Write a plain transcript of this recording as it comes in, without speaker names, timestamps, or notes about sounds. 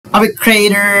Obby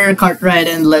Crater, kart ride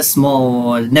endless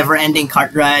mode. Never ending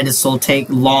kart ride. This will take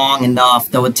long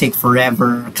enough. That would take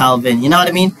forever. Calvin, you know what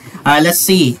I mean? Alright, let's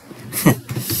see.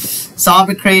 So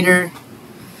Obby Crater,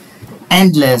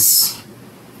 endless.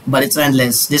 But it's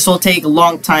endless. This will take a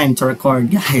long time to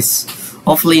record, guys.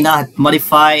 Hopefully not.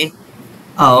 Modify.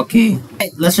 Oh, okay.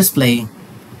 Right, let's just play.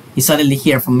 You suddenly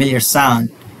hear a familiar sound.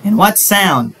 And what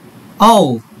sound?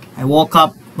 Oh, I woke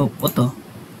up. Oh, what the?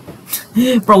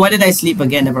 Bro, why did I sleep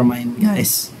again? Never mind,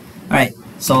 guys. Alright,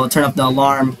 so turn off the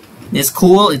alarm. It's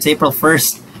cool. It's April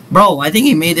 1st. Bro, I think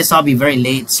he made this hobby very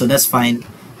late, so that's fine.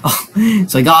 Oh,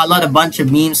 so we got a bunch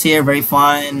of memes here. Very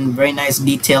fun. Very nice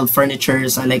detailed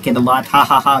furnitures. I like it a lot. Ha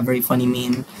ha ha. Very funny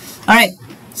meme. Alright,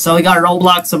 so we got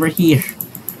Roblox over here.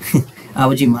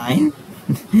 Would you mind?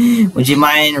 Would you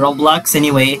mind Roblox?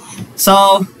 Anyway,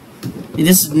 so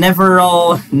this is never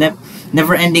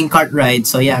ending kart ride.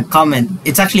 So yeah, comment.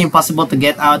 It's actually impossible to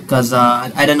get out because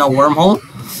I don't know, wormhole,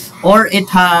 or it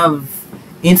have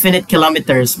infinite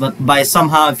kilometers, but by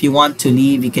somehow if you want to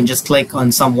leave, you can just click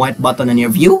on some white button on your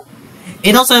view.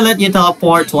 It also let you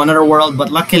teleport to another world,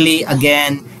 but luckily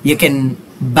again you can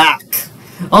back.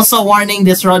 Also warning,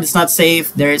 this road is not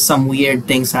safe. There is some weird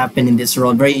things happen in this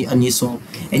road, very unusual.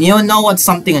 And you know what's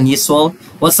something unusual?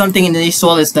 What's something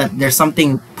unusual is that there's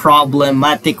something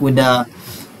problematic with the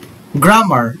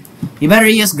grammar. You better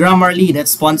use Grammarly.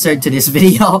 That's sponsored to this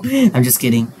video. I'm just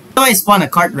kidding. How do I spawn a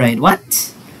kart ride?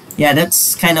 What? Yeah,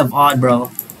 that's kind of odd,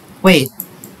 bro. Wait.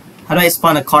 How do I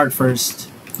spawn a kart first?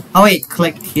 Oh wait,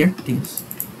 click here.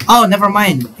 Oh, never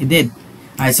mind. It did.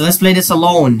 Alright, so let's play this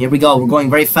alone. Here we go. We're going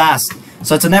very fast.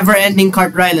 So it's a never-ending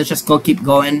kart ride. Let's just keep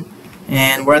going.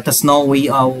 And we're at the snowy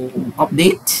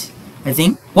update, I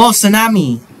think. Whoa,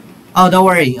 tsunami. Oh, don't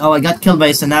worry. Oh, I got killed by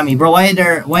a tsunami. Bro,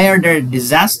 why are there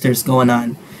disasters going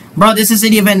on? Bro, this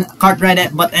isn't even kart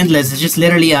ride but endless. It's just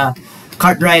literally a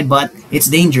kart ride, but it's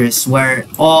dangerous, where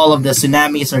all of the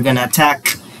tsunamis are gonna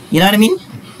attack. You know what I mean?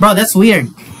 Bro, that's weird.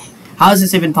 How is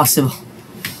this even possible?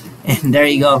 And there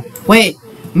you go. Wait,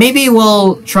 maybe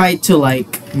we'll try to,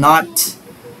 like, not...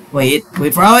 Wait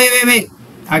for... Oh, wait.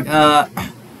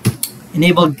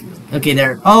 Enable... Okay,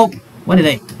 there. Oh, what did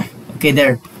I... Okay,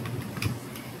 there.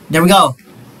 There we go.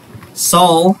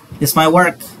 So, this might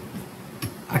work.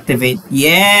 Activate.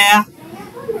 Yeah!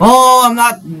 Oh, I'm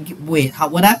not... Wait,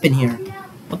 what happened here?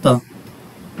 What the...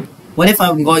 What if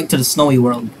I'm going to the snowy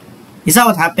world? Is that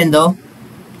what happened, though?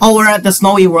 Oh, we're at the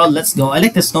snowy world. Let's go. I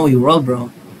like the snowy world,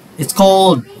 bro. It's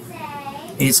cold.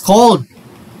 It's cold.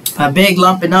 A big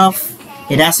lump enough.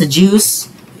 It has a juice.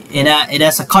 It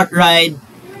has a kart ride.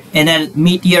 And then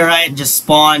meteorite just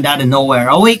spawned out of nowhere.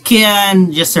 Oh, we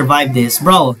can just survive this.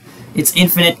 Bro, it's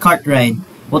infinite kart ride.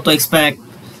 What to expect?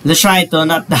 Let's try to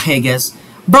not die, I guess.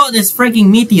 Bro, this freaking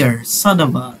meteor. Son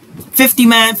of a... 50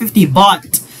 man, 50 bot.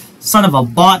 Son of a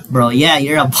bot, bro. Yeah,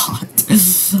 you're a bot.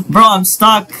 Bro, I'm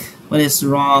stuck. What is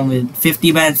wrong with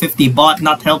 50 man, 50 bot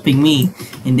not helping me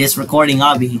in this recording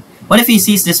hobby? What if he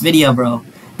sees this video, bro?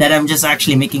 That I'm just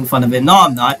actually making fun of him. No,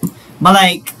 I'm not. But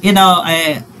like, you know,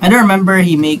 I don't remember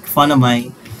he make fun of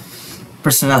my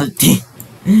personality.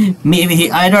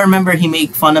 Maybe I don't remember he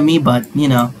make fun of me, but you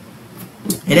know,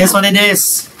 it is what it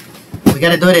is. We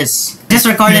gotta do this. Just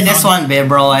recorded this one, babe,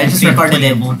 bro. I just recorded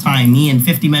it. Time. Me and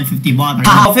 50 man 50 bot.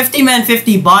 Oh, 50 man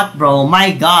 50 bot, bro.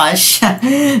 My gosh,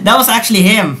 that was actually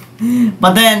him.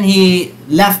 But then he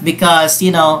left because, you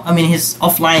know, I mean, he's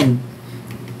offline.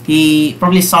 He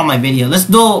probably saw my video. Let's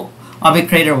do Obby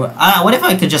Crater. What if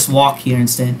I could just walk here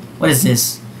instead? What is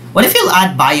this? What if he'll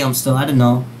add biomes though? I don't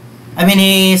know. I mean,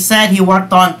 he said he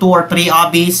worked on 2 or 3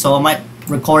 obbies, so I might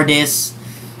record this.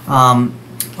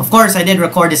 Of course, I did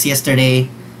record this yesterday,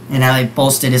 and I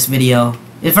posted this video.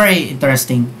 It's very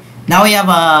interesting. Now we have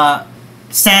a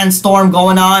sandstorm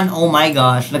going on. Oh my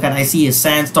gosh, look at, I see a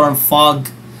sandstorm, fog,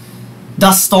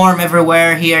 dust storm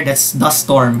everywhere here. That's dust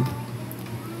storm.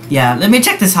 Yeah, let me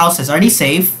check these houses. Are they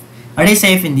safe? Are they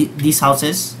safe in these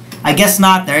houses? I guess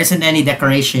not. There isn't any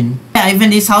decoration. Yeah, even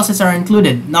these houses are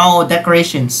included. No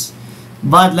decorations.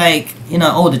 But like, you know,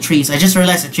 oh, the trees. I just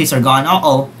realized the trees are gone.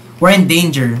 Uh-oh. We're in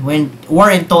danger.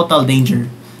 We're in total danger.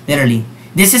 Literally.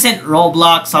 This isn't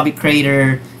Roblox, Obby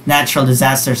Crater, natural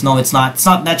disasters. No, it's not. It's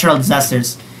not natural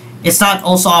disasters. It's not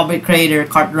also Obby Crater,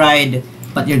 kart ride,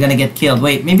 but you're gonna get killed.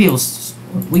 Wait, maybe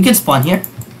we can spawn here?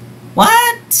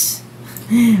 What?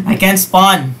 I can't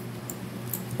spawn.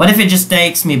 What if it just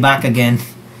takes me back again?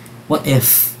 What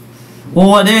if? Well,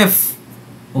 what if?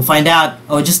 We'll find out.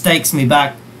 Oh, it just takes me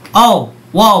back. Oh,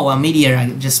 whoa, a meteor.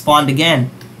 I just spawned again.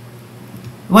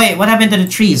 Wait, what happened to the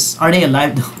trees? Are they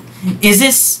alive though? Is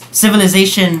this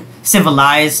civilization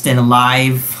civilized and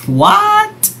alive?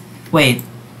 What? Wait.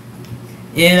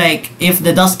 like if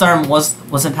the dust storm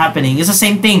wasn't happening, it's the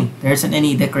same thing. There isn't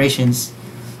any decorations.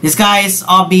 This guy's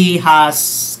obby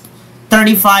has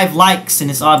 35 likes in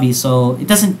his obby, so it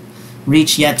doesn't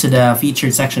reach yet to the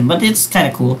featured section, but it's kind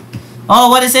of cool. Oh,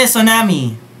 what is this?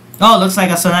 Tsunami. Oh, looks like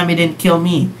a tsunami didn't kill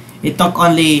me. It took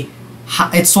only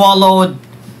it swallowed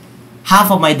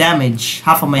half of my damage,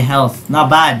 half of my health. Not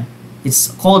bad. It's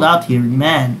cold out here,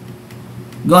 man.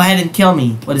 Go ahead and kill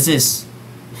me. What is this?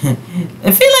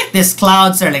 I feel like these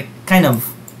clouds are like kind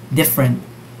of different.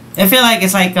 I feel like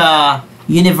it's like a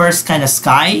universe kind of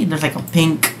sky. There's like a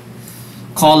pink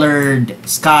colored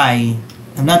sky.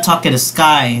 I'm not talking to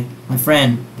sky, my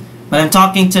friend, but I'm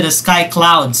talking to the sky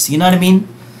clouds. You know what I mean?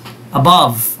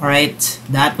 Above, alright?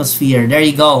 The atmosphere. There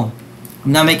you go.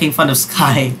 I'm not making fun of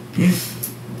sky.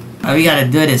 We gotta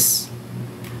do this.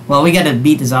 Well, we gotta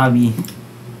beat this obby.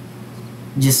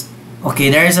 Just... Okay,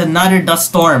 there's another dust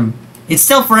storm. It's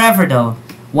still forever though.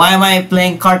 Why am I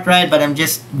playing kart ride but I'm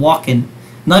just walking?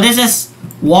 No, this is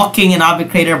walking in Obby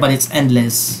Crater, but it's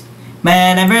endless.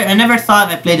 Man, I never thought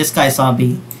I played this guy's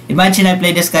obby. Imagine I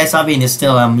played this guy's obby and it's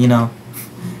still, you know,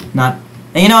 not...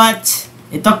 And you know what?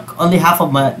 It took only half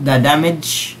of the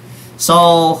damage.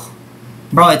 So,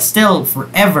 bro, it's still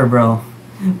forever, bro.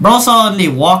 Bro's only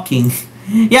walking.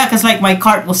 Yeah, because like my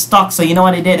cart was stuck, so you know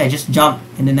what I did? I just jumped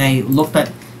and then I looked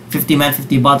at 50 man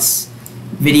 50 bots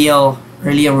video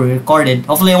earlier we recorded.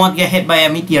 Hopefully I won't get hit by a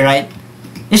meteorite.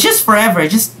 It's just forever. It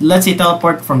just lets you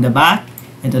teleport from the back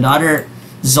into the other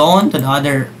zone, to the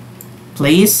other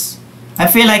place. I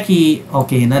feel like he...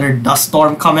 Okay, another dust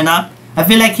storm coming up. I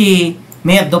feel like he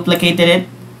may have duplicated it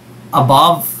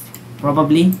above,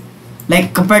 probably.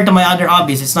 Like, compared to my other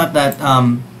obbies, it's not that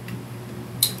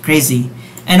crazy.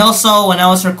 And also, when I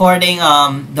was recording,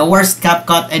 the worst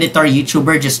CapCut editor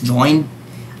YouTuber just joined.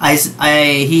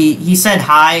 He said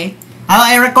hi.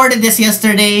 I recorded this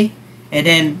yesterday, and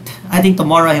then I think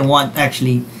tomorrow he won't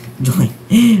actually join.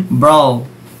 Bro,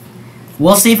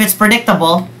 we'll see if it's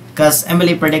predictable, because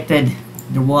Emily predicted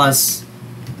there was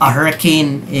a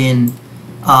hurricane in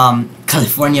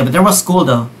California, but there was school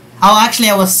though. Oh, actually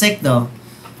I was sick though,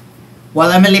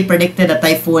 while Emily predicted a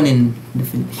typhoon in the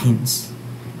Philippines.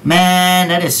 Man,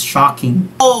 that is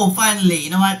shocking. Oh, finally,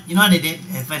 you know what I did?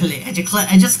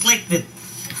 I just clicked it.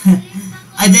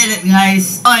 I did it,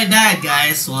 guys. Oh, I died,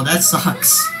 guys. Well, that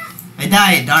sucks. I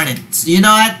died, darn it. So, you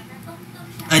know what?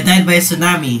 I died by a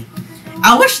tsunami.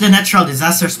 I wish the natural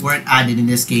disasters weren't added in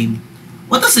this game.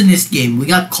 What else in this game? We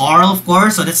got Coral, of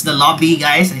course. So that's the lobby,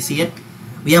 guys. I see it.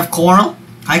 We have Coral.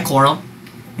 Hi, Coral.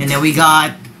 And then we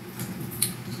got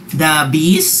the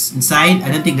bees inside.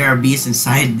 I don't think there are bees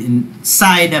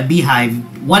inside a beehive.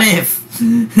 What if?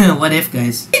 What if,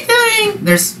 guys?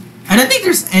 I don't think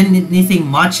there's anything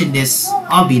much in this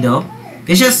obby though.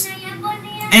 It's just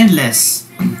endless.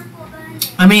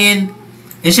 I mean,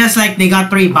 it's just like they got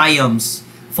 3 biomes: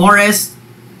 forest,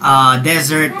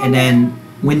 desert, and then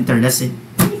winter. That's it.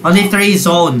 Only 3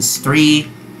 zones, 3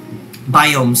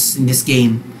 biomes in this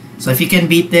game. So if you can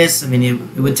beat this, I mean,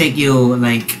 it would take you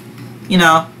like, you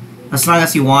know, as long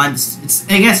as you want.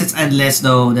 I guess it's endless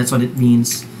though. That's what it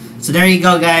means. So there you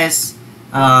go, guys.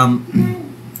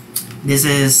 This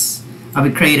is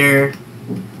Obby Crater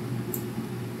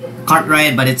kart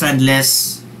ride, but it's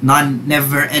endless,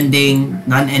 non-ending,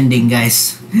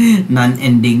 guys.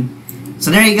 Non-ending.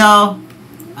 So there you go.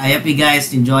 I hope you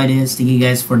guys enjoyed this. Thank you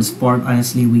guys for the support.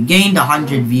 Honestly, we gained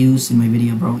 100 views in my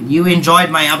video, bro. You enjoyed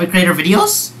my Obby Crater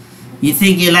videos? You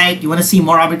think you want to see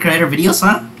more Obby Crater videos,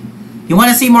 huh? You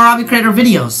want to see more Obby Crater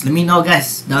videos? Let me know,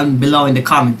 guys, down below in the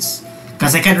comments,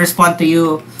 because I can't respond to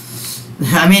you.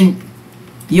 I mean,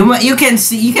 you can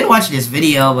watch this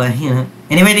video, but you know.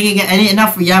 Anyway, thank you guys.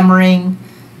 Enough yammering.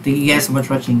 Thank you guys so much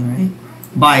for watching. All right,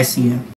 bye. See ya.